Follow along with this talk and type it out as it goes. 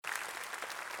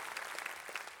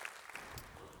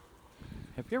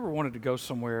Have you ever wanted to go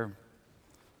somewhere,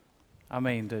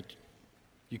 that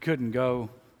you couldn't go,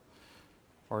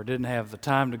 or didn't have the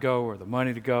time to go, or the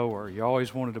money to go, or you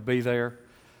always wanted to be there?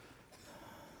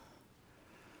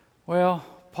 Well,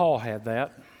 Paul had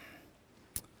that.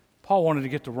 Paul wanted to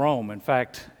get to Rome. In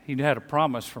fact, he had a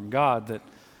promise from God that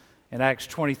in Acts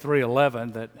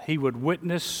 23:11 that he would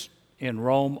witness in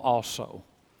Rome also.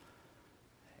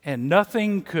 And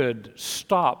nothing could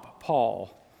stop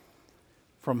Paul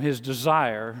from his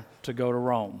desire to go to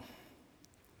Rome.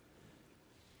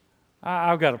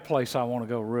 I've got a place I want to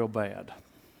go real bad.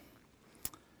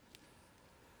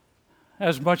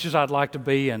 As much as I'd like to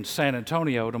be in San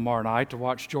Antonio tomorrow night to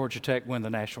watch Georgia Tech win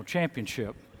the national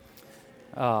championship,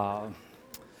 I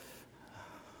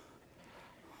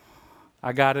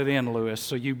got it in, Lewis,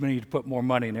 so you need to put more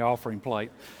money in the offering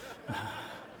plate.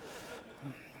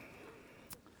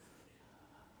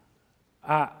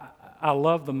 I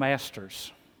love the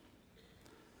Masters.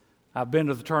 I've been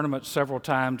to the tournament several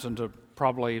times and to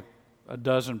probably a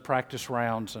dozen practice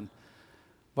rounds,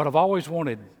 but I've always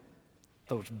wanted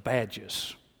those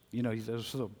badges. You know,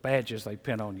 those little badges they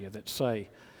pin on you that say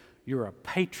you're a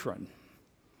patron.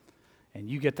 And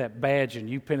you get that badge and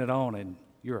you pin it on and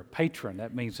you're a patron.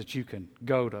 That means that you can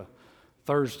go to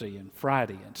Thursday and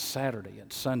Friday and Saturday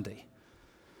and Sunday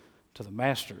to the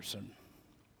Masters and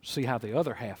see how the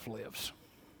other half lives.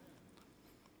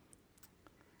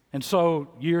 And so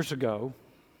years ago,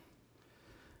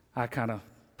 I kind of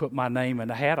put my name in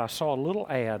the hat. I saw a little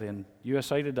ad in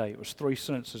USA Today. It was 3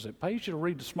 sentences. It pays you to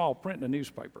read the small print in the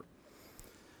newspaper.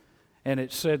 And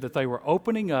it said that they were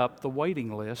opening up the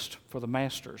waiting list for the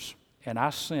Masters. And I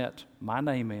sent my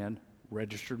name in,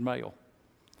 registered mail.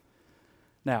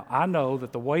 Now, I know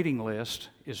that the waiting list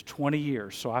is 20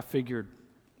 years, so I figured,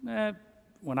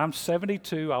 when I'm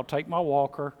 72, I'll take my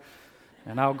walker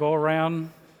and I'll go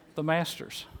around the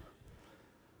Masters.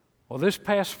 Well, this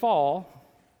past fall,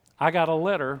 I got a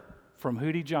letter from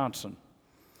Hootie Johnson.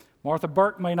 Martha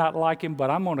Burke may not like him, but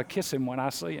I'm going to kiss him when I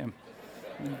see him.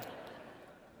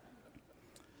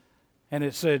 And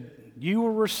it said, you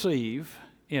will receive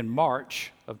in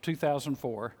March of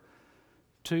 2004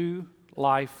 2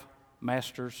 Life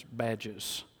Masters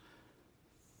badges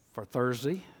for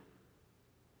Thursday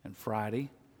and Friday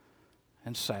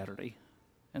and Saturday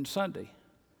and Sunday.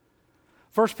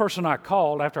 First person I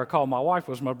called after I called my wife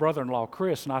was my brother-in-law,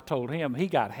 Chris, and I told him. He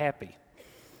got happy.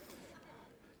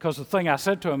 Because the thing I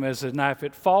said to him is that now if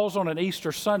it falls on an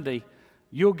Easter Sunday,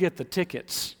 you'll get the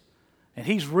tickets. And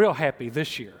he's real happy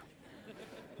this year.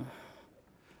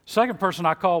 Second person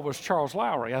I called was Charles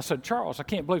Lowry. I said, Charles, I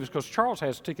can't believe this, because Charles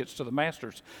has tickets to the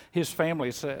Masters. His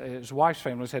family, his wife's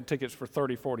family has had tickets for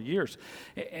 30, 40 years.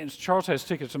 And Charles has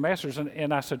tickets to the Masters.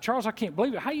 And I said, Charles, I can't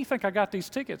believe it. How do you think I got these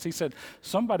tickets? He said,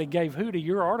 somebody gave Hootie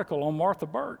your article on Martha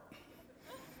Burke.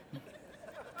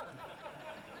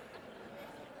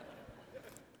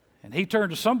 And he turned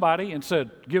to somebody and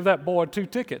said, give that boy 2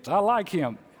 tickets. I like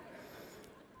him.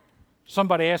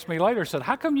 Somebody asked me later, said,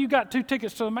 how come you got 2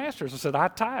 tickets to the Masters? I said, I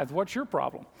tithe. What's your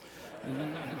problem?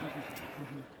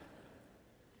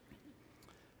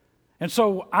 And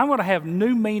so I'm going to have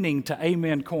new meaning to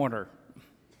Amen Corner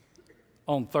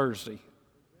on Thursday.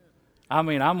 I'm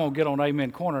going to get on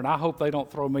Amen Corner, and I hope they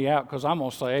don't throw me out, because I'm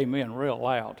going to say amen real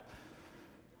loud.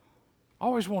 I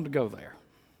always wanted to go there.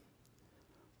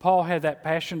 Paul had that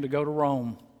passion to go to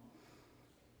Rome.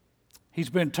 He's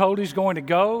been told he's going to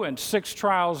go, and 6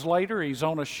 trials later, he's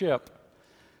on a ship.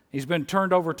 He's been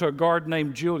turned over to a guard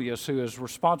named Julius, who is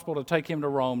responsible to take him to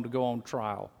Rome to go on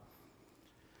trial.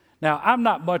 Now, I'm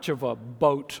not much of a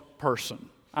boat person.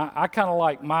 I kind of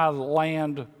like my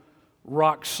land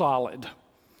rock solid.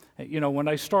 You know, when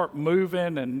they start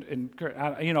moving,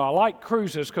 I like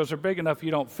cruises because they're big enough you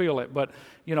don't feel it. But,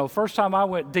 first time I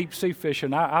went deep sea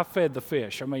fishing, I fed the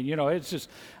fish. It's just,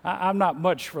 I'm not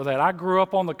much for that. I grew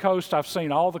up on the coast. I've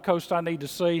seen all the coast I need to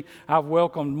see. I've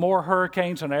welcomed more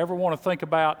hurricanes than I ever want to think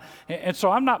about. And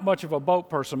so I'm not much of a boat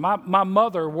person. My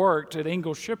mother worked at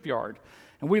Ingalls Shipyard.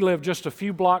 And we lived just a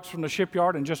few blocks from the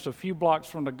shipyard and just a few blocks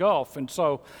from the Gulf. And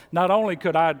so not only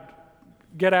could I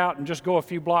get out and just go a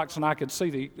few blocks and I could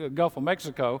see the Gulf of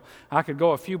Mexico, I could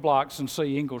go a few blocks and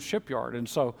see Ingalls Shipyard. And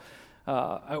so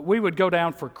we would go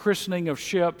down for christening of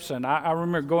ships, and I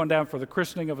remember going down for the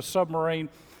christening of a submarine,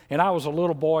 and I was a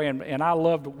little boy, and I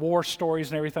loved war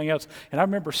stories and everything else. And I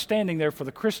remember standing there for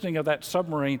the christening of that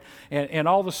submarine, and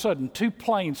all of a sudden 2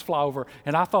 planes fly over,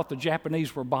 and I thought the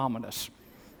Japanese were bombing us.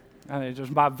 And it's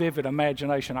just my vivid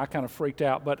imagination. I kind of freaked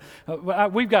out. But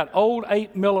we've got old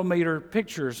 8mm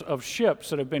pictures of ships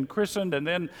that have been christened, and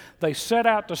then they set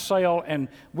out to sail, and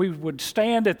we would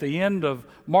stand at the end of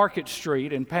Market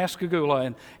Street in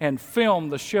Pascagoula and film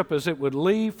the ship as it would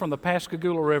leave from the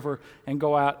Pascagoula River and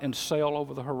go out and sail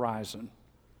over the horizon.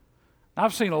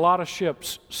 I've seen a lot of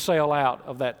ships sail out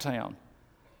of that town.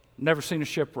 Never seen a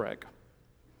shipwreck.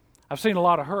 I've seen a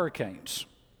lot of hurricanes,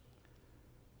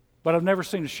 but I've never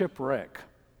seen a shipwreck.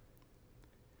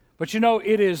 But you know,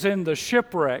 it is in the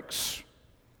shipwrecks,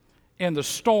 in the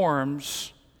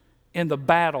storms, in the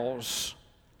battles,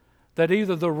 that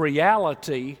either the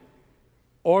reality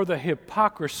or the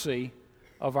hypocrisy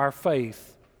of our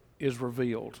faith is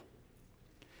revealed.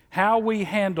 How we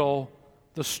handle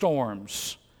the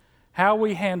storms, how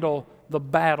we handle the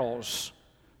battles,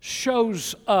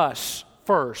 shows us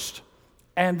first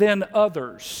and then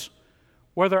others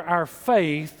whether our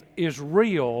faith is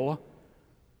real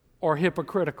or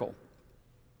hypocritical.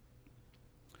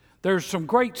 There's some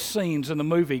great scenes in the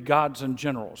movie Gods and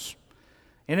Generals.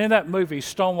 And in that movie,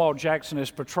 Stonewall Jackson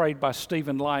is portrayed by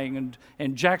Stephen Lang,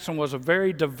 and Jackson was a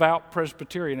very devout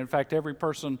Presbyterian. In fact, every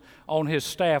person on his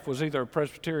staff was either a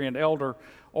Presbyterian elder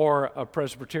or a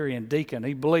Presbyterian deacon.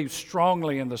 He believed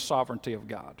strongly in the sovereignty of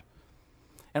God.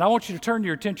 And I want you to turn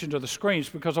your attention to the screens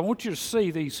because I want you to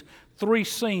see these 3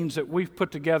 scenes that we've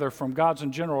put together from Gods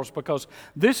and Generals, because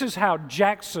this is how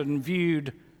Jackson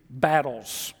viewed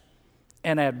battles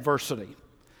and adversity.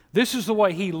 This is the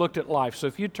way he looked at life. So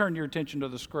if you turn your attention to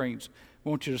the screens, I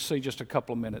want you to see just a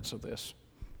couple of minutes of this.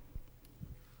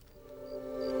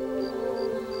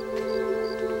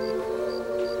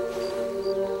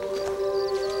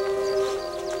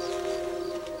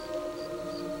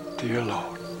 Dear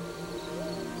Lord,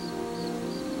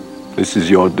 this is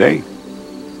your day,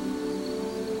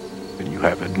 and you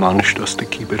have admonished us to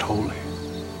keep it holy.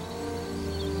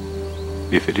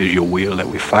 If it is your will that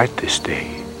we fight this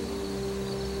day,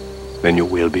 then your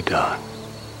will be done.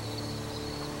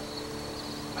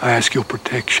 I ask your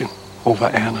protection over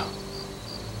Anna,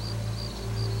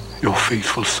 your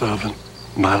faithful servant,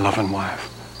 my loving wife.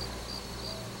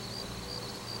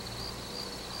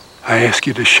 I ask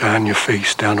you to shine your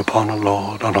face down upon her,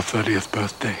 Lord, on her 30th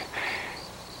birthday,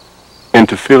 and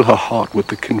to fill her heart with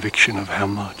the conviction of how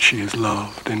much she is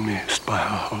loved and missed by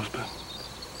her husband.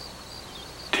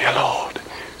 Dear Lord,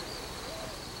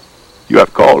 you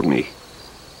have called me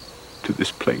to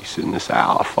this place in this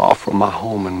hour, far from my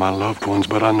home and my loved ones,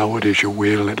 but I know it is your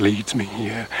will that leads me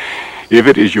here. If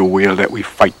it is your will that we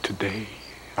fight today,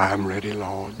 I am ready,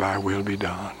 Lord, thy will be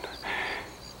done.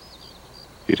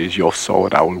 It is your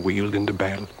sword I will wield into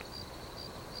battle.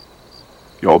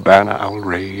 Your banner I will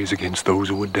raise against those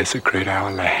who would desecrate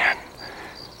our land.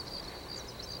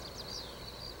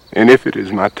 And if it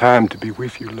is my time to be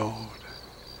with you, Lord,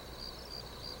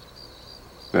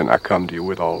 then I come to you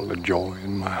with all the joy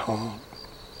in my heart.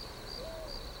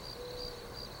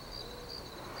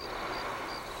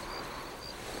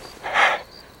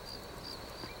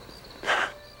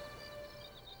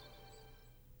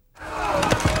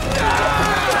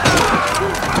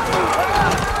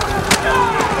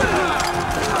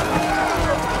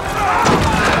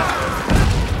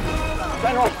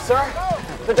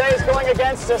 The day is going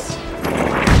against us.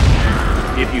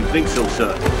 If you think so,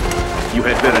 sir, you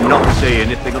had better not say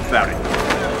anything about it.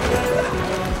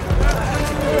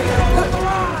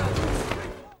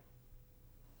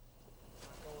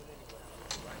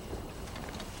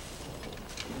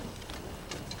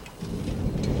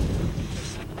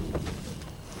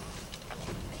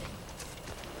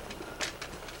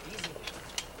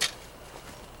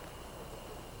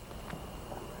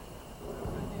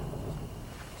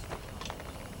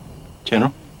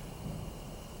 General?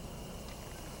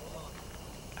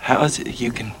 How is it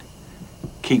you can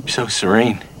keep so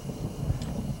serene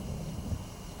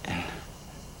and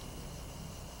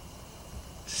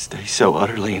stay so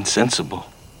utterly insensible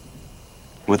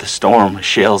with a storm of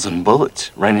shells and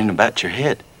bullets raining about your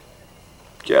head?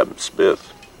 Captain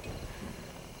Smith,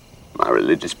 my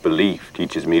religious belief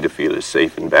teaches me to feel as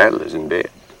safe in battle as in bed.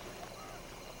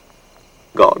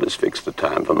 God has fixed the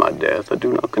time for my death. I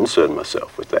do not concern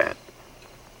myself with that,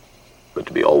 but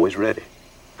to be always ready,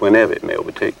 whenever it may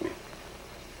overtake me.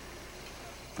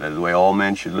 That is the way all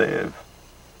men should live,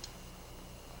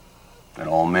 and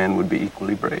all men would be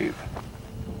equally brave.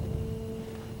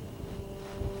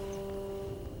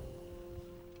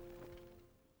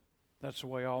 That's the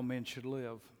way all men should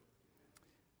live,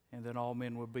 and then all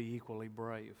men would be equally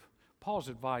brave. Paul's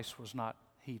advice was not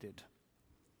heeded.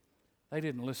 They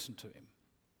didn't listen to him.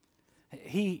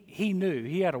 He knew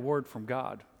he had a word from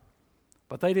God,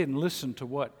 But they didn't listen to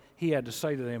what he had to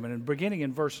say to them. And beginning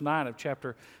in verse 9 of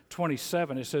chapter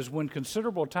 27, it says, "When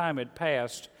considerable time had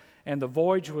passed, and the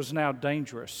voyage was now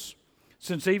dangerous,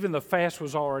 since even the fast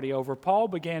was already over, Paul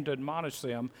began to admonish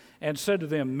them and said to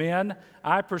them, 'Men,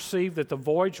 I perceive that the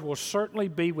voyage will certainly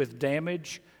be with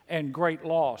damage and great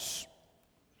loss.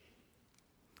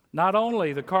 Not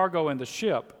only the cargo and the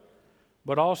ship,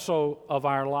 but also of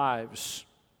our lives.'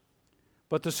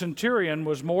 But the centurion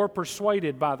was more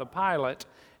persuaded by the pilot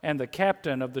and the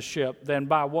captain of the ship than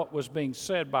by what was being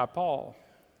said by Paul.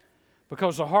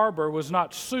 Because the harbor was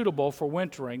not suitable for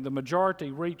wintering, the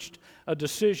majority reached a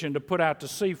decision to put out to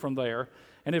sea from there,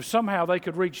 and if somehow they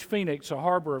could reach Phoenix, a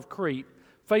harbor of Crete,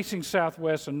 facing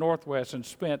southwest and northwest, and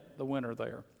spent the winter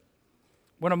there.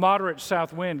 When a moderate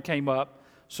south wind came up,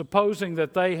 supposing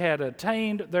that they had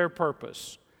attained their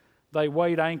purpose, they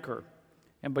weighed anchor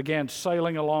and began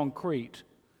sailing along Crete,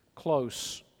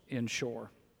 close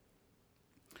inshore."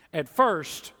 At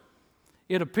first,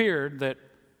 it appeared that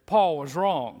Paul was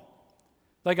wrong.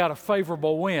 They got a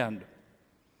favorable wind.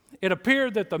 It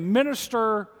appeared that the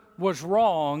minister was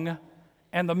wrong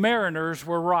and the mariners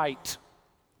were right.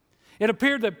 It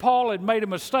appeared that Paul had made a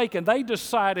mistake, and they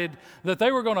decided that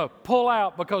they were going to pull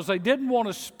out because they didn't want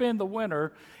to spend the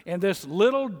winter in this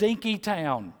little dinky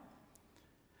town.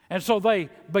 And so they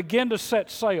begin to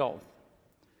set sail.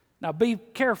 Now be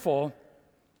careful,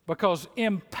 because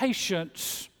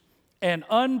impatience and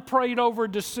unprayed over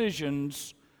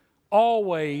decisions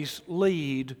always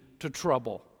lead to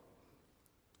trouble.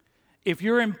 If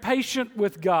you're impatient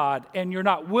with God and you're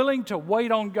not willing to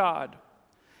wait on God,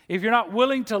 if you're not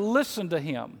willing to listen to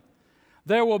Him,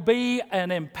 there will be an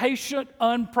impatient,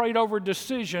 unprayed over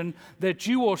decision that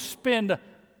you will spend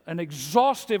an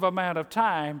exhaustive amount of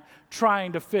time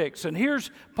trying to fix. And here's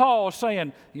Paul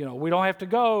saying, we don't have to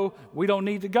go, we don't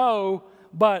need to go,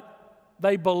 but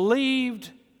they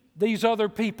believed these other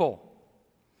people.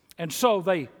 And so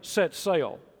they set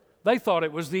sail. They thought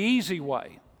it was the easy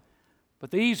way,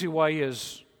 but the easy way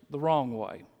is the wrong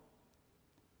way.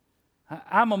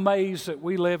 I'm amazed that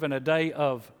we live in a day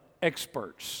of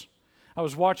experts. I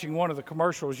was watching one of the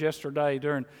commercials yesterday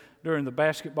during the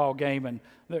basketball game, and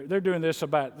they're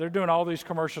doing all these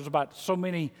commercials about so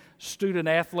many student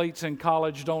athletes in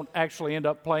college don't actually end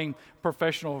up playing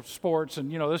professional sports. And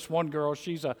this one girl,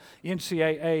 she's a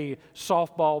NCAA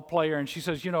softball player, and she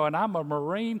says, and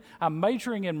I'm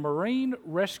majoring in marine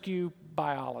rescue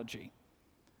biology.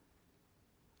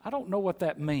 I don't know what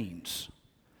that means.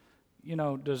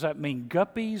 Does that mean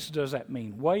guppies? Does that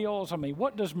mean whales?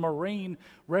 What does marine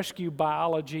rescue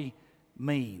biology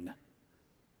mean?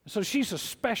 So she's a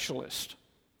specialist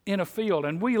in a field,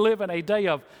 and we live in a day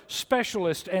of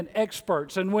specialists and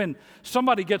experts. And when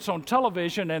somebody gets on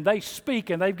television and they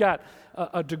speak and they've got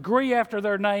a degree after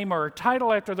their name or a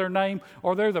title after their name,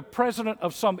 or they're the president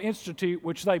of some institute,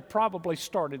 which they probably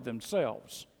started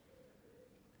themselves,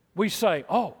 we say,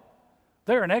 oh,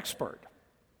 they're an expert.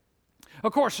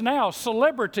 Of course, now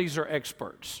celebrities are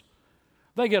experts.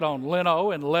 They get on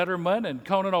Leno and Letterman and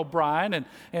Conan O'Brien,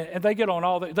 and they get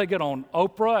on they get on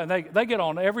Oprah, and they get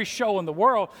on every show in the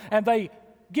world, and they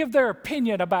give their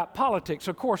opinion about politics.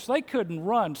 Of course, they couldn't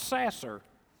run Sasser,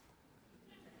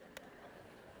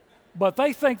 but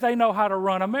they think they know how to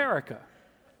run America.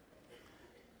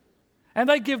 And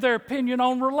they give their opinion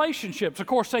on relationships. Of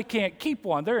course, they can't keep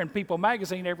one. They're in People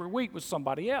magazine every week with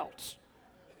somebody else.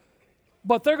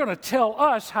 But they're going to tell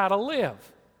us how to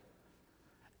live.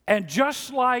 And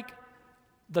just like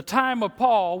the time of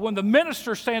Paul, when the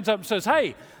minister stands up and says,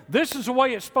 hey, this is the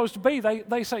way it's supposed to be,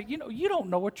 they say, you don't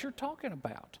know what you're talking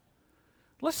about.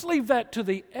 Let's leave that to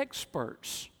the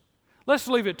experts. Let's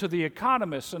leave it to the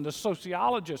economists and the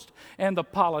sociologists and the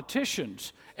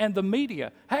politicians and the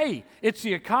media. Hey, it's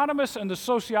the economists and the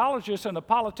sociologists and the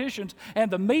politicians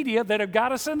and the media that have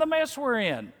got us in the mess we're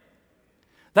in.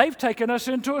 They've taken us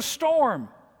into a storm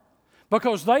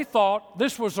because they thought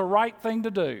this was the right thing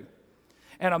to do.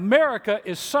 And America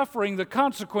is suffering the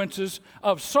consequences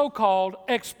of so-called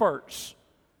experts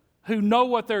who know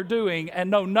what they're doing and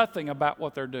know nothing about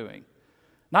what they're doing.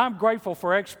 Now, I'm grateful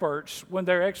for experts when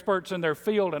they're experts in their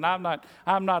field, and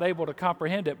I'm not able to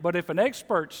comprehend it. But if an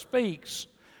expert speaks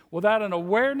without an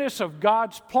awareness of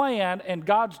God's plan and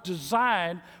God's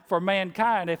design for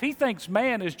mankind, if he thinks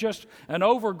man is just an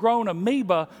overgrown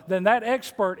amoeba, then that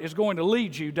expert is going to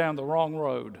lead you down the wrong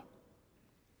road.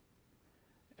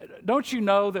 Don't you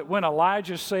know that when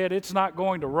Elijah said it's not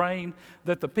going to rain,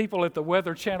 that the people at the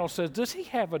Weather Channel said, does he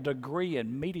have a degree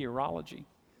in meteorology?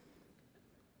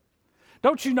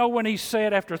 Don't you know when he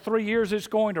said after 3 years it's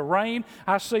going to rain?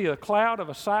 I see a cloud of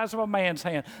the size of a man's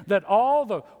hand. That all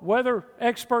the weather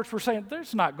experts were saying,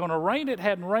 there's not going to rain. It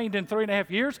hadn't rained in 3.5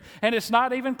 years, and it's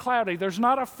not even cloudy. There's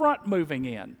not a front moving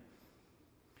in.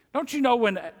 Don't you know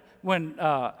when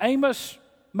Amos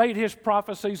made his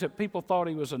prophecies that people thought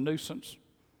he was a nuisance?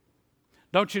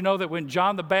 Don't you know that when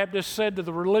John the Baptist said to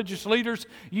the religious leaders,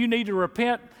 you need to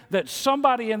repent, that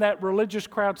somebody in that religious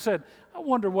crowd said, I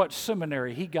wonder what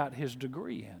seminary he got his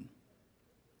degree in.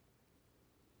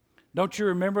 Don't you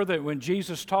remember that when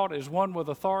Jesus taught as one with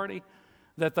authority,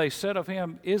 that they said of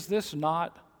him, is this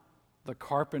not the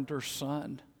carpenter's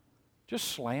son? Just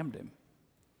slammed him.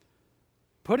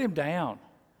 Put him down.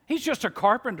 He's just a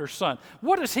carpenter's son.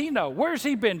 What does he know? Where's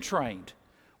he been trained?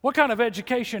 What kind of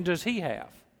education does he have?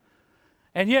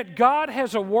 And yet God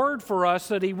has a word for us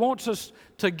that he wants us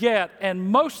to get, and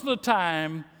most of the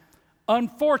time,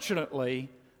 unfortunately,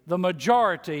 the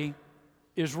majority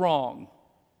is wrong.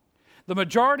 The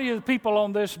majority of the people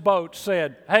on this boat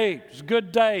said, hey, it's a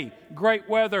good day, great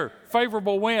weather,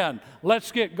 favorable wind,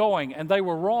 let's get going. And they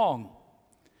were wrong.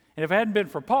 And if it hadn't been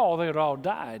for Paul, they would all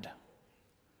died.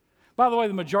 By the way,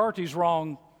 the majority is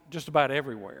wrong just about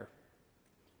everywhere.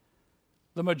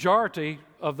 The majority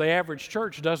of the average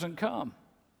church doesn't come.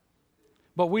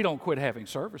 But we don't quit having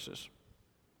services.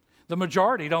 The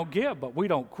majority don't give, but we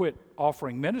don't quit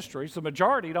offering ministries. The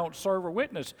majority don't serve or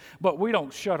witness, but we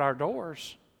don't shut our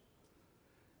doors.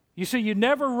 You see, you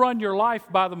never run your life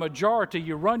by the majority.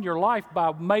 You run your life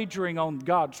by majoring on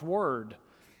God's Word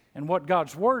and what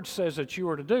God's Word says that you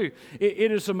are to do.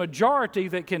 It is a majority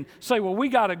that can say, well, we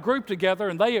got a group together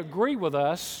and they agree with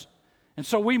us, and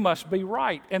so we must be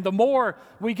right. And the more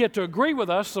we get to agree with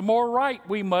us, the more right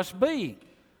we must be.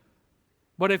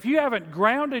 But if you haven't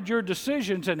grounded your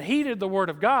decisions and heeded the Word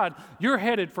of God, you're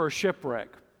headed for a shipwreck.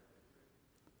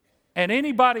 And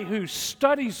anybody who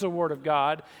studies the Word of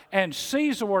God and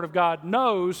sees the Word of God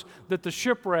knows that the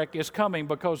shipwreck is coming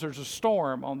because there's a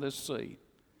storm on this sea.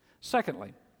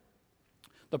 Secondly,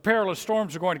 the perilous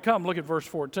storms are going to come. Look at verse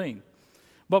 14.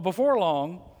 But before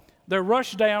long, there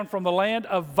rushed down from the land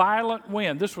a violent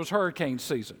wind. This was hurricane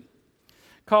season,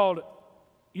 called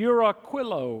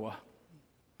Uraquilo.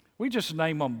 We just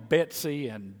name them Betsy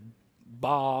and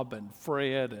Bob and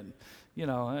Fred, and,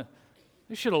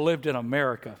 they should have lived in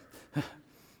America.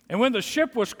 And when the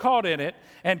ship was caught in it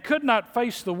and could not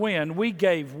face the wind, we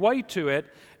gave way to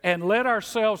it and let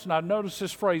ourselves, now notice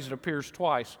this phrase, it appears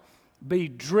twice, be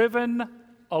driven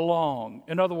along.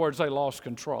 In other words, they lost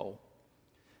control.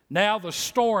 Now the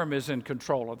storm is in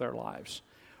control of their lives.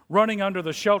 Running under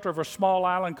the shelter of a small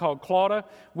island called Clauda,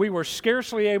 we were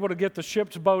scarcely able to get the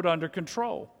ship's boat under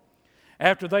control.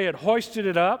 After they had hoisted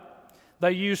it up,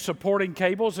 they used supporting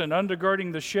cables and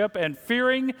undergirding the ship, and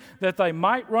fearing that they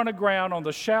might run aground on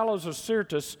the shallows of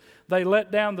Syrtis, they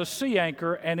let down the sea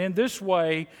anchor, and in this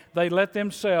way they let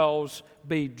themselves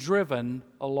be driven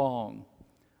along.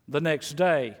 The next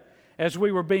day, as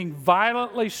we were being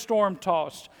violently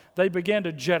storm-tossed, they began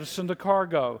to jettison the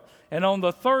cargo. And on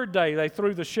the third day, they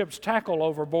threw the ship's tackle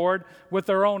overboard with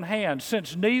their own hands,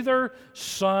 since neither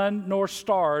sun nor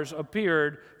stars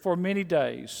appeared for many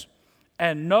days.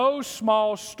 And no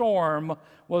small storm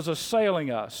was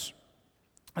assailing us.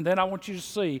 And then I want you to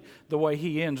see the way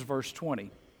he ends verse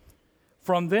 20.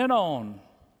 From then on,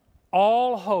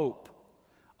 all hope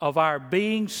of our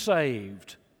being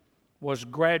saved was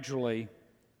gradually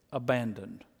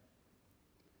abandoned.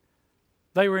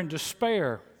 They were in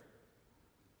despair.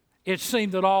 It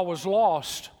seemed that all was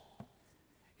lost.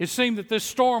 It seemed that this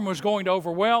storm was going to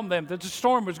overwhelm them, that the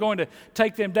storm was going to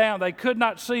take them down. They could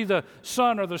not see the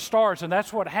sun or the stars, and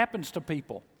that's what happens to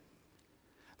people.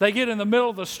 They get in the middle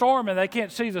of the storm and they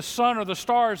can't see the sun or the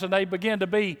stars, and they begin to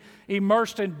be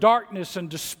immersed in darkness and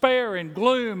despair and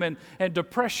gloom and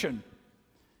depression.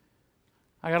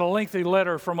 I got a lengthy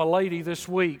letter from a lady this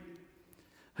week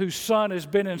whose son has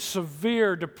been in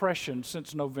severe depression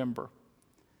since November.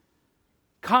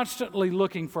 Constantly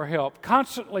looking for help,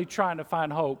 constantly trying to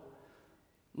find hope,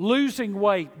 losing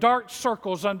weight, dark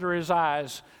circles under his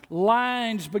eyes,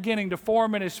 lines beginning to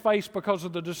form in his face because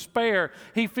of the despair.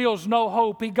 He feels no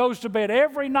hope. He goes to bed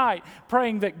every night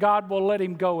praying that God will let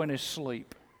him go in his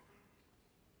sleep.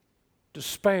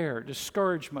 Despair,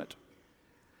 discouragement.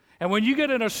 And when you get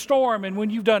in a storm and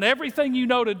when you've done everything you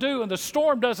know to do and the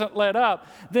storm doesn't let up,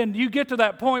 then you get to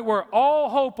that point where all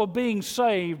hope of being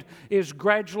saved is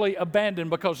gradually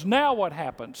abandoned, because now what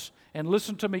happens? And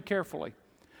listen to me carefully.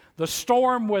 The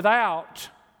storm without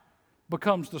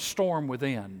becomes the storm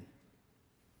within.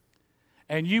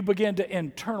 And you begin to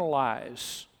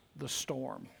internalize the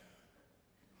storm.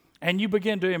 And you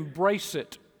begin to embrace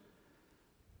it.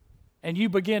 and you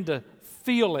begin to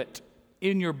feel it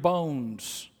in your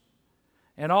bones.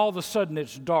 And all of a sudden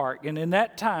it's dark. And in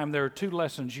that time, there are 2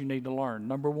 lessons you need to learn.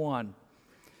 Number 1,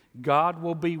 God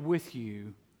will be with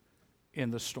you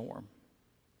in the storm.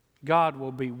 God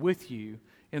will be with you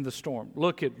in the storm.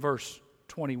 Look at verse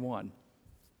 21.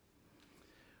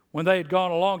 When they had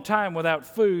gone a long time without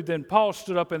food, then Paul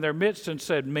stood up in their midst and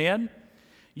said, "Men,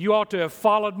 you ought to have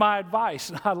followed my advice."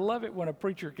 And I love it when a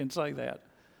preacher can say that.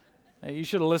 Hey, you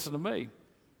should have listened to me.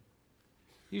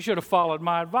 You should have followed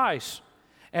my advice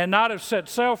and not have set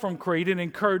sail from Crete and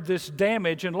incurred this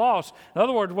damage and loss. In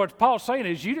other words, what Paul's saying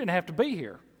is you didn't have to be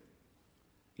here.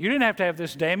 You didn't have to have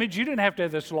this damage. You didn't have to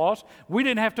have this loss. We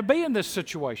didn't have to be in this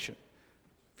situation.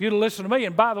 If you'd have listened to me,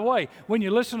 and by the way, when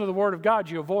you listen to the Word of God,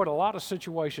 you avoid a lot of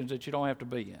situations that you don't have to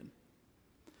be in.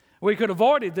 We could have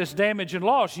avoided this damage and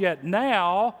loss, yet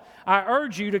now I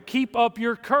urge you to keep up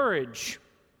your courage.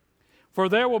 For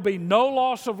there will be no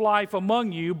loss of life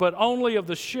among you, but only of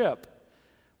the ship.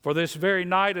 For this very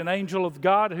night an angel of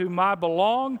God, whom I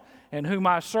belong and whom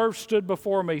I serve, stood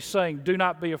before me, saying, "Do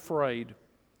not be afraid.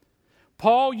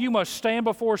 Paul, you must stand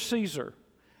before Caesar.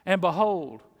 And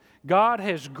behold, God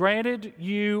has granted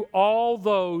you all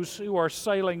those who are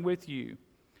sailing with you.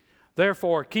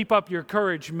 Therefore, keep up your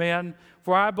courage, men,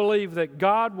 for I believe that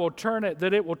God will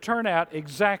it will turn out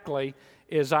exactly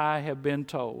as I have been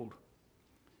told."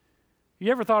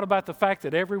 You ever thought about the fact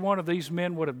that every one of these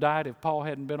men would have died if Paul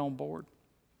hadn't been on board?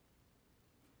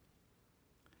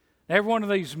 Every one of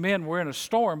these men were in a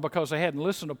storm because they hadn't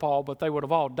listened to Paul, but they would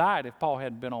have all died if Paul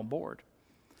hadn't been on board.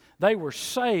 They were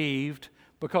saved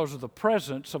because of the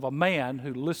presence of a man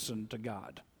who listened to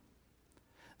God.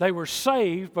 They were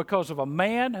saved because of a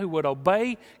man who would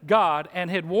obey God and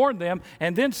had warned them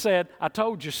and then said, "I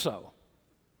told you so."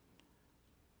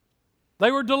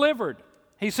 They were delivered.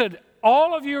 He said,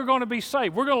 all of you are going to be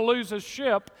saved. We're going to lose this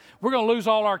ship. We're going to lose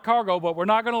all our cargo, but we're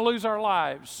not going to lose our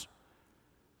lives.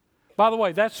 By the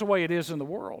way, that's the way it is in the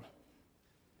world.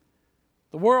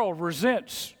 The world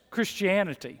resents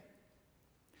Christianity.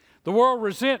 The world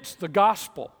resents the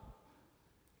gospel.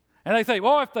 And they think,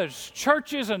 well, if those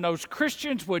churches and those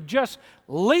Christians would just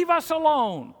leave us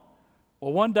alone.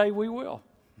 Well, one day we will.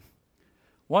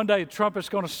 One day the trumpet's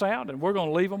going to sound and we're going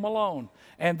to leave them alone.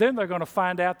 And then they're going to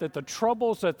find out that the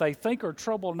troubles that they think are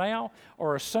trouble now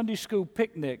are a Sunday school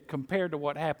picnic compared to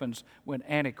what happens when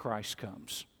Antichrist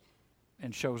comes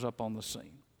and shows up on the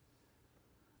scene.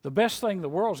 The best thing the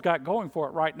world's got going for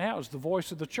it right now is the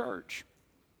voice of the church.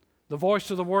 The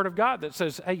voice of the Word of God that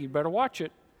says, hey, you better watch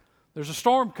it. There's a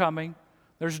storm coming.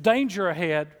 There's danger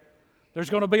ahead. There's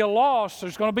going to be a loss.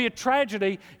 There's going to be a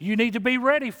tragedy. You need to be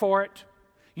ready for it.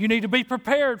 You need to be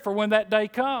prepared for when that day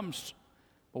comes.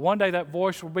 But one day that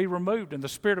voice will be removed and the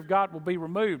Spirit of God will be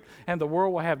removed and the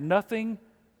world will have nothing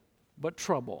but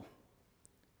trouble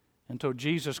until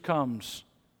Jesus comes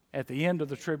at the end of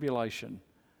the tribulation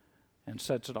and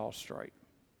sets it all straight.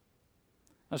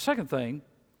 The second thing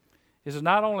is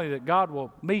not only that God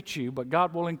will meet you, but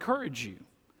God will encourage you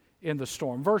in the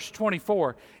storm. Verse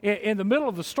 24, in the middle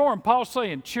of the storm, Paul's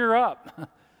saying, cheer up.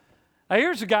 Now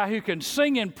here's a guy who can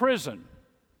sing in prison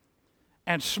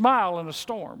and smile in a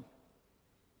storm.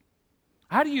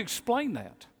 How do you explain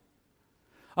that?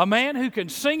 A man who can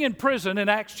sing in prison in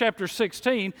Acts chapter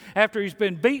 16 after he's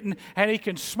been beaten and he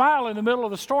can smile in the middle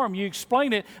of the storm. You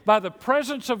explain it by the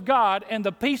presence of God and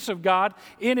the peace of God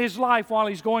in his life while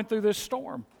he's going through this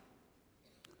storm.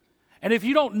 And if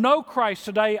you don't know Christ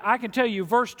today, I can tell you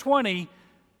verse 20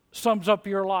 sums up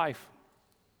your life.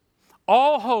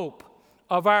 All hope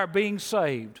of our being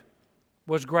saved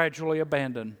was gradually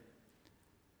abandoned.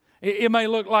 It may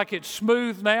look like it's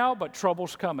smooth now, but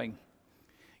trouble's coming.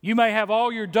 You may have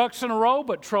all your ducks in a row,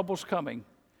 but trouble's coming.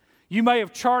 You may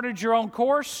have charted your own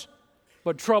course,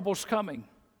 but trouble's coming.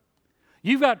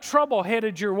 You've got trouble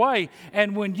headed your way,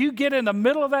 and when you get in the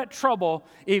middle of that trouble,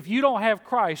 if you don't have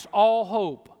Christ, all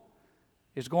hope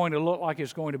is going to look like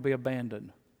it's going to be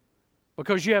abandoned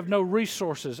because you have no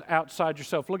resources outside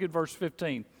yourself. Look at verse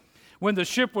 15. When the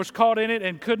ship was caught in it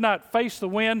and could not face the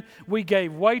wind, we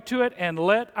gave way to it and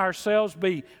let ourselves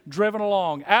be driven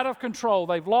along. Out of control.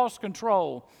 They've lost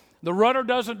control. The rudder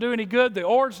doesn't do any good. The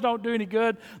oars don't do any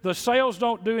good. The sails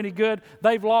don't do any good.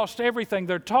 They've lost everything.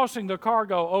 They're tossing the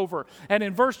cargo over. And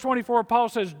in verse 24, Paul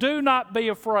says, do not be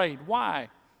afraid. Why?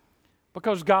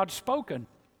 Because God's spoken.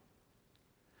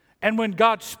 And when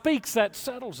God speaks, that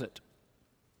settles it.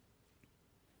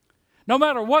 No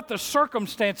matter what the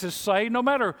circumstances say, no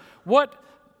matter what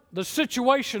the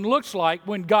situation looks like,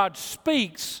 when God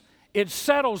speaks, it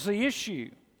settles the issue.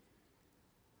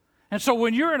 And so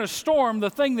when you're in a storm, the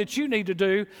thing that you need to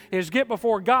do is get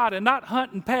before God and not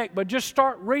hunt and peck, but just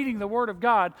start reading the Word of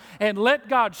God and let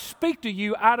God speak to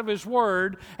you out of His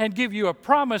Word and give you a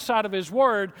promise out of His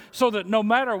Word so that no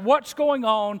matter what's going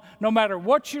on, no matter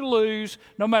what you lose,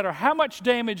 no matter how much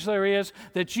damage there is,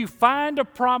 that you find a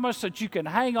promise that you can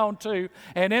hang on to.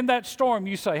 And in that storm,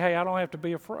 you say, hey, I don't have to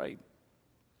be afraid.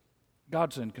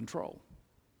 God's in control.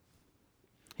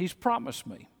 He's promised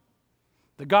me.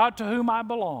 The God to whom I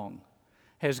belong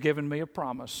has given me a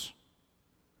promise.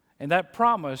 And that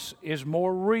promise is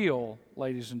more real,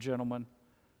 ladies and gentlemen,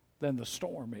 than the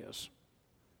storm is.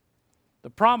 The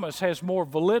promise has more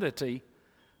validity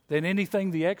than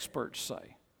anything the experts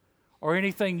say, or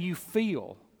anything you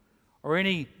feel, or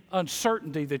any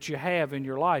uncertainty that you have in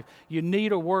your life. You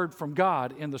need a word from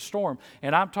God in the storm.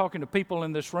 And I'm talking to people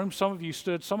in this room. Some of you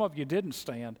stood, some of you didn't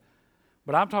stand.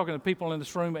 But I'm talking to people in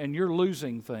this room, and you're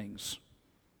losing things.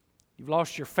 You've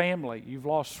lost your family, you've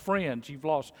lost friends, you've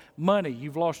lost money,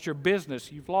 you've lost your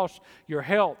business, you've lost your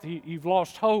health, you've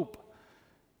lost hope.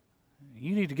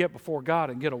 You need to get before God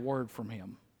and get a word from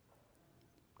Him,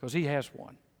 because He has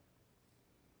one.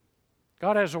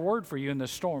 God has a word for you in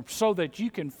this storm so that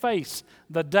you can face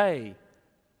the day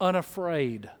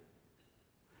unafraid.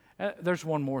 There's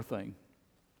one more thing.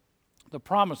 The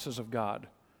promises of God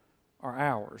are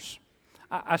ours.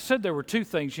 I said there were two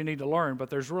things you need to learn,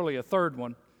 but there's really a third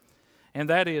one. And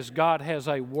that is, God has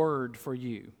a word for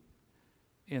you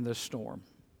in this storm.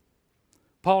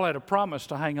 Paul had a promise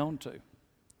to hang on to.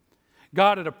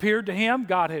 God had appeared to him.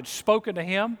 God had spoken to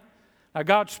him. Now,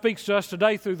 God speaks to us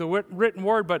today through the written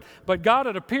word, but God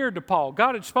had appeared to Paul.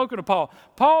 God had spoken to Paul.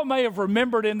 Paul may have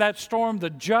remembered in that storm, the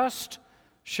just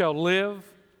shall live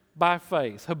by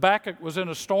faith. Habakkuk was in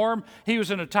a storm. He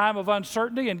was in a time of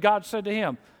uncertainty, and God said to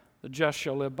him, the just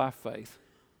shall live by faith.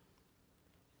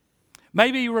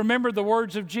 Maybe you remember the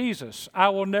words of Jesus, I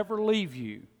will never leave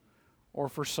you or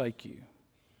forsake you.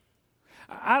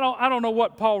 I don't know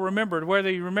what Paul remembered, whether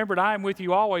he remembered I am with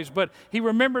you always, but he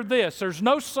remembered this. There's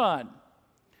no sun.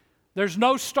 There's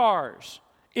no stars.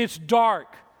 It's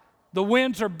dark. The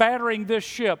winds are battering this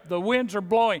ship. The winds are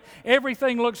blowing.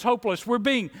 Everything looks hopeless. We're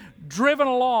being driven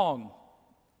along.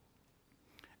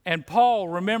 And Paul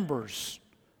remembers,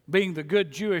 being the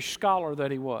good Jewish scholar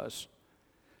that he was,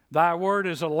 Thy word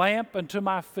is a lamp unto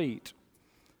my feet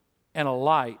and a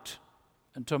light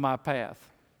unto my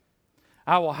path.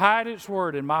 I will hide its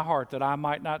word in my heart that I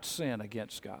might not sin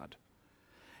against God.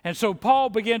 And so Paul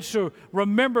begins to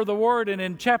remember the word, and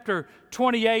in chapter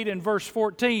 28 and verse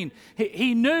 14,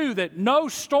 he knew that no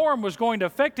storm was going to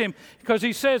affect him, because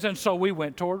he says, and so we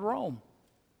went toward Rome.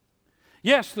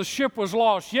 Yes, the ship was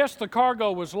lost. Yes, the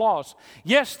cargo was lost.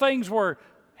 Yes, things were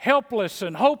helpless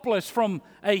and hopeless from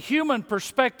a human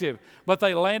perspective, but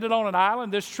they landed on an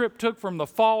island. This trip took from the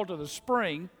fall to the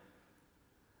spring.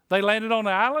 They landed on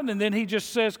the island, and then he just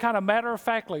says, kind of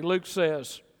matter-of-factly, Luke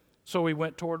says, so we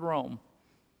went toward Rome.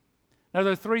 Now,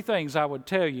 there are three things I would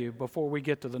tell you before we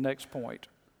get to the next point.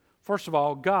 First of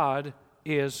all, God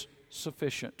is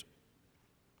sufficient.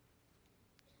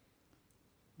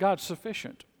 God's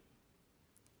sufficient.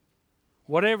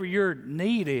 Whatever your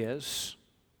need is,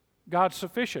 God's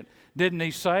sufficient. Didn't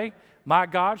He say, my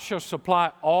God shall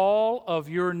supply all of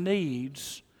your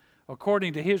needs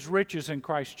according to His riches in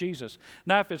Christ Jesus?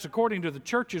 Now, if it's according to the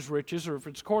church's riches, or if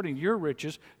it's according to your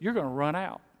riches, you're going to run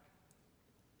out.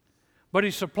 But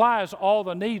He supplies all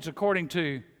the needs according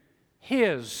to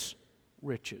His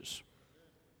riches.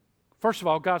 First of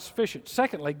all, God's sufficient.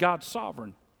 Secondly, God's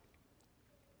sovereign.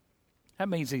 That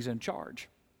means He's in charge.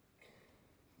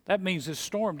 That means this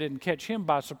storm didn't catch Him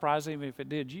by surprise, even if it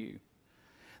did you.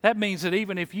 That means that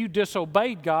even if you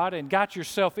disobeyed God and got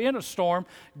yourself in a storm,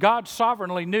 God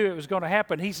sovereignly knew it was going to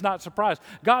happen. He's not surprised.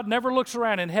 God never looks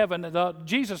around in heaven.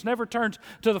 Jesus never turns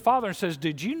to the Father and says,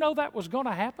 did you know that was going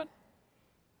to happen?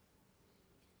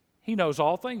 He knows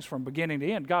all things from beginning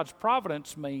to end. God's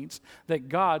providence means that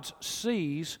God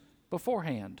sees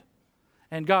beforehand.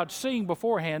 And God, seeing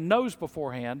beforehand, knows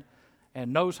beforehand,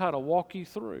 and knows how to walk you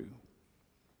through.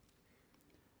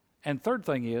 And third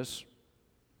thing is,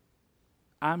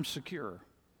 I'm secure.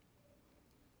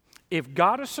 If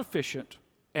God is sufficient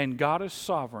and God is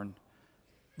sovereign,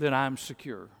 then I'm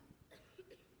secure.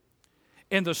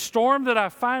 In the storm that I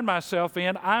find myself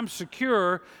in, I'm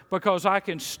secure because I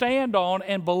can stand on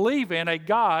and believe in a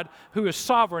God who is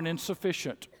sovereign and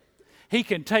sufficient. He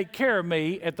can take care of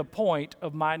me at the point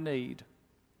of my need.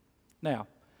 Now,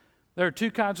 there are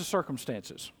two kinds of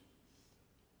circumstances.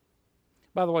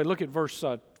 By the way, look at verse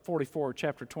 44,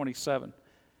 chapter 27.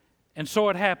 And so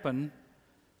it happened.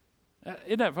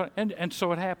 Isn't that funny? And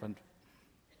so it happened.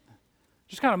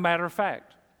 Just kind of matter of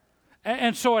fact.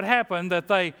 And so it happened that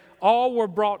they all were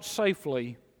brought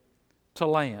safely to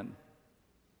land.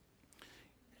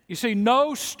 You see,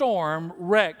 no storm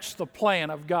wrecks the plan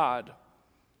of God.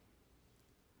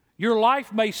 Your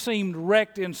life may seem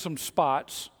wrecked in some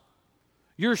spots.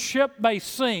 Your ship may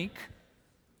sink.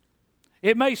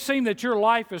 It may seem that your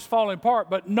life is falling apart,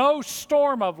 but no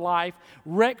storm of life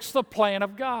wrecks the plan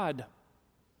of God.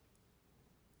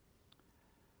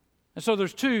 And so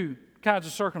there's two kinds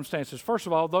of circumstances. First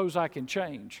of all, those I can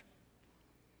change.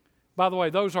 By the way,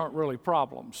 those aren't really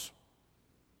problems.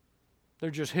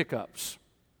 They're just hiccups.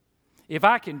 If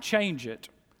I can change it,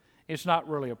 it's not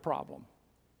really a problem.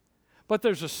 But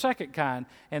there's a second kind,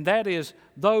 and that is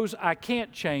those I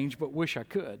can't change but wish I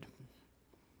could.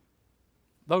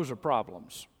 Those are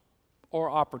problems, or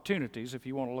opportunities if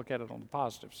you want to look at it on the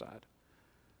positive side.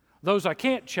 Those I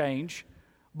can't change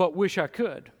but wish I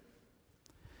could.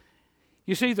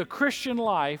 You see, the Christian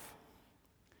life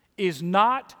is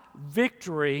not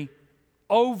victory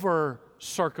over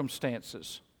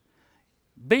circumstances.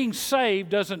 Being saved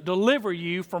doesn't deliver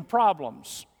you from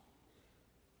problems.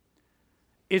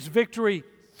 It's victory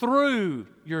through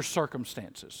your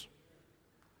circumstances.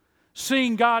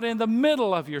 Seeing God in the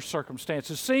middle of your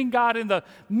circumstances, seeing God in the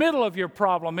middle of your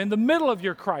problem, in the middle of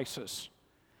your crisis.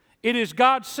 It is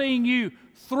God seeing you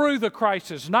through the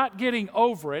crisis, not getting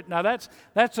over it. Now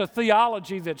that's a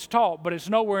theology that's taught, but it's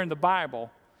nowhere in the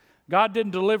Bible. God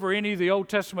didn't deliver any of the Old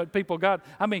Testament people. God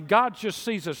just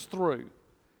sees us through.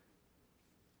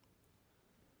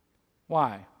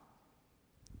 Why?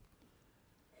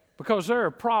 Because there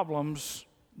are problems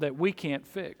that we can't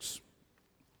fix.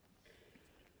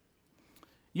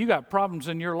 You got problems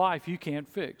in your life you can't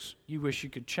fix. You wish you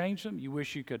could change them. You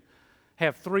wish you could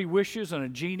have 3 wishes and a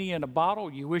genie in a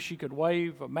bottle. You wish you could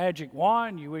wave a magic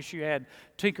wand. You wish you had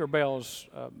Tinkerbell's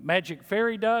magic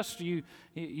fairy dust.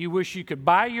 You wish you could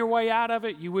buy your way out of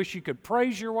it. You wish you could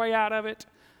praise your way out of it.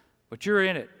 But you're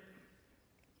in it.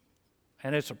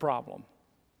 And it's a problem.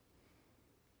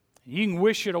 You can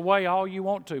wish it away all you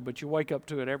want to, but you wake up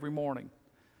to it every morning.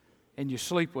 And you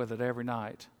sleep with it every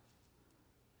night.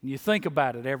 And you think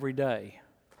about it every day.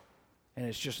 And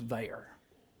it's just there.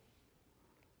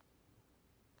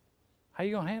 How are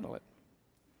you going to handle it?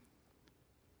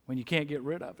 When you can't get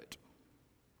rid of it.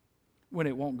 When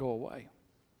it won't go away.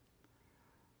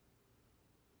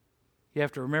 You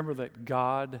have to remember that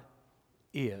God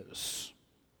is.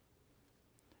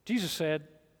 Jesus said,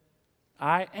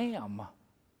 I am.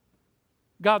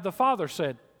 God the Father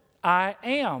said, I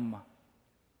am.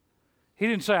 He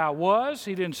didn't say I was.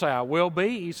 He didn't say I will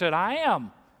be. He said, I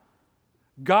am.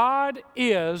 God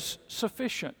is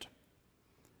sufficient.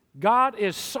 God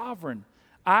is sovereign.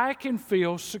 I can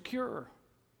feel secure.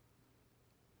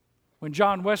 When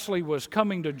John Wesley was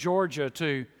coming to Georgia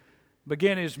to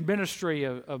begin his ministry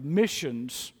of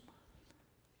missions,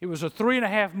 it was a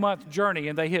 3.5-month journey,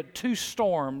 and they hit 2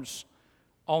 storms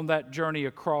on that journey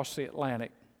across the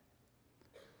Atlantic.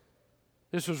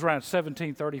 This was around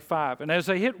 1735. And as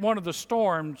they hit one of the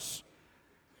storms,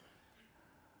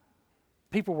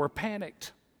 people were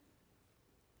panicked.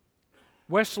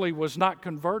 Wesley was not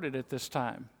converted at this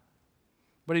time,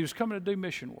 but he was coming to do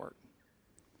mission work.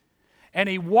 And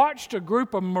he watched a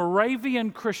group of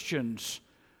Moravian Christians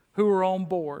who were on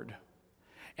board.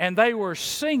 And they were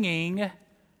singing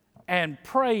and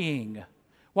praying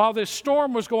while this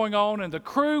storm was going on, and the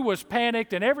crew was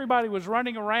panicked, and everybody was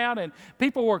running around, and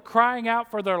people were crying out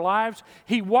for their lives.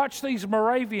 He watched these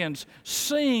Moravians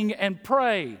sing and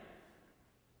pray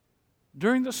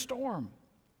during the storm.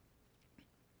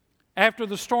 After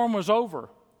the storm was over,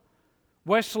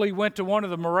 Wesley went to one of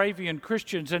the Moravian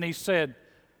Christians, and he said,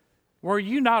 were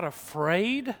you not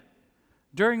afraid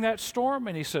during that storm?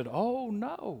 And he said, oh,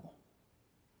 no.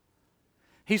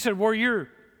 He said, were your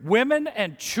women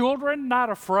and children not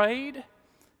afraid?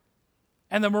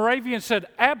 And the Moravian said,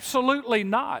 absolutely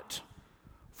not,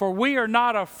 for we are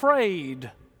not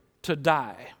afraid to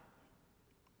die.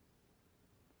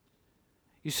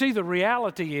 You see, the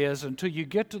reality is, until you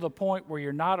get to the point where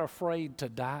you're not afraid to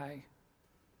die,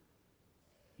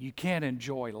 you can't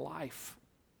enjoy life.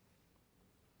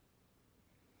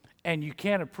 And you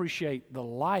can't appreciate the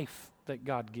life that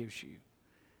God gives you,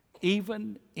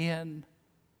 even in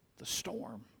the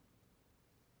storm.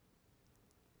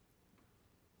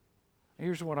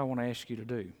 Here's what I want to ask you to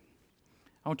do.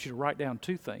 I want you to write down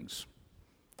 2 things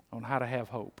on how to have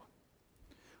hope.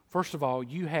 First of all,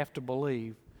 you have to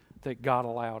believe that God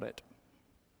allowed it.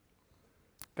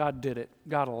 God did it.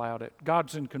 God allowed it.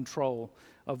 God's in control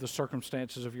of the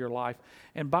circumstances of your life.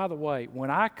 And by the way,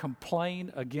 when I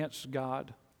complain against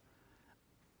God,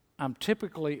 I'm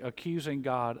typically accusing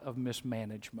God of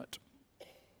mismanagement.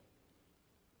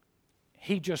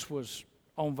 He just was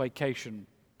on vacation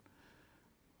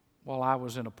while I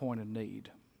was in a point of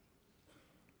need.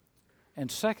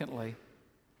 And secondly,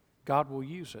 God will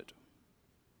use it.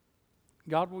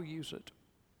 God will use it.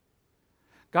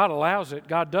 God allows it,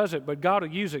 God does it, but God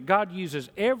will use it. God uses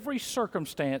every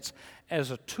circumstance as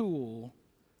a tool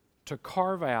to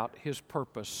carve out His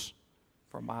purpose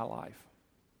for my life.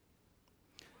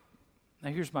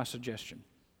 Now here's my suggestion.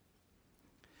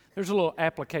 There's a little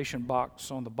application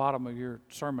box on the bottom of your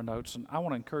sermon notes, and I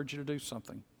want to encourage you to do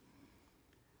something.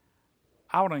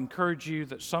 I want to encourage you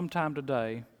that sometime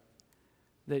today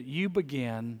that you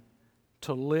begin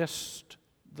to list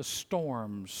the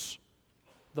storms,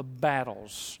 the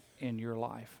battles in your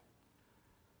life.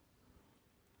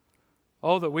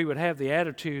 Oh, that we would have the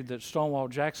attitude that Stonewall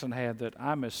Jackson had, that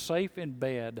I'm as safe in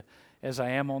bed as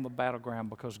I am on the battleground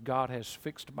because God has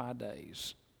fixed my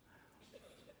days.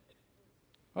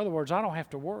 In other words, I don't have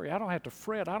to worry. I don't have to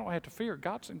fret. I don't have to fear.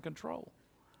 God's in control.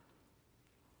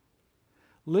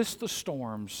 List the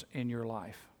storms in your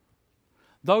life.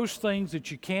 Those things that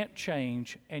you can't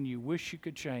change and you wish you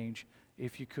could change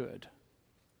if you could.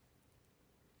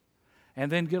 And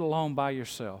then get alone by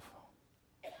yourself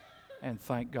and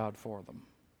thank God for them.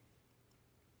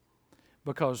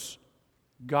 Because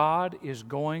God is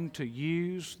going to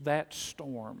use that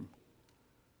storm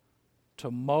to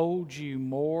mold you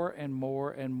more and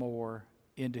more and more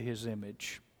into His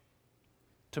image,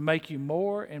 to make you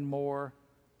more and more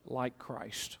like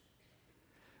Christ.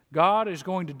 God is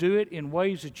going to do it in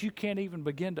ways that you can't even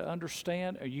begin to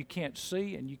understand, or you can't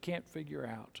see and you can't figure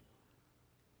out.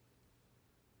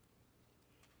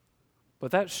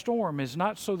 But that storm is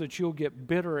not so that you'll get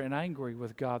bitter and angry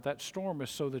with God. That storm is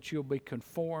so that you'll be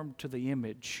conformed to the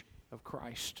image of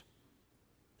Christ.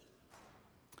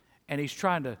 And He's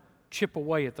trying to chip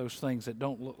away at those things that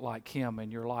don't look like Him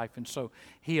in your life. And so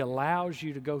He allows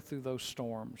you to go through those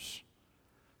storms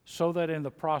so that in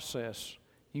the process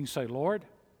you can say, Lord,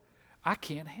 I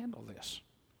can't handle this.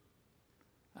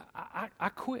 I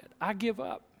quit. I give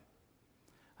up.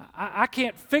 I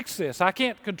can't fix this. I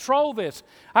can't control this.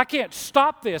 I can't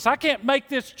stop this. I can't make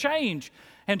this change.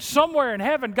 And somewhere in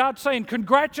heaven, God's saying,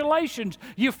 congratulations,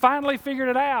 you finally figured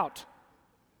it out.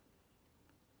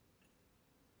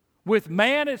 With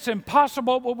man, it's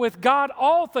impossible, but with God,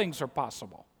 all things are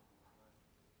possible.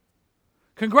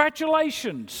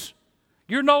 Congratulations.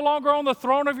 You're no longer on the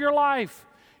throne of your life.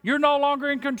 You're no longer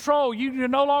in control. You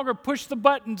no longer push the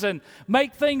buttons and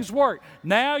make things work.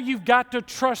 Now you've got to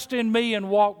trust in me and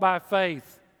walk by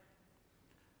faith.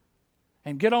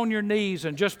 And get on your knees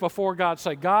and just before God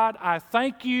say, God, I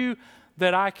thank you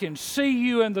that I can see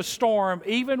you in the storm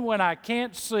even when I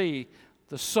can't see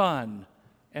the sun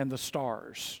and the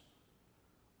stars.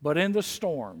 But in the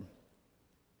storm,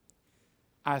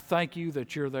 I thank you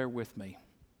that you're there with me.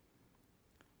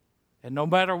 And no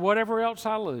matter whatever else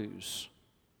I lose,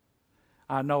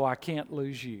 I know I can't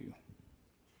lose you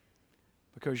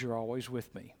because you're always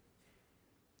with me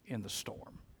in the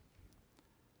storm.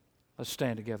 Let's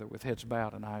stand together with heads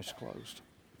bowed and eyes closed.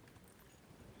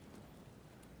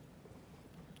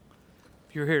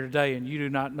 If you're here today and you do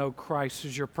not know Christ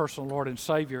as your personal Lord and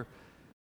Savior,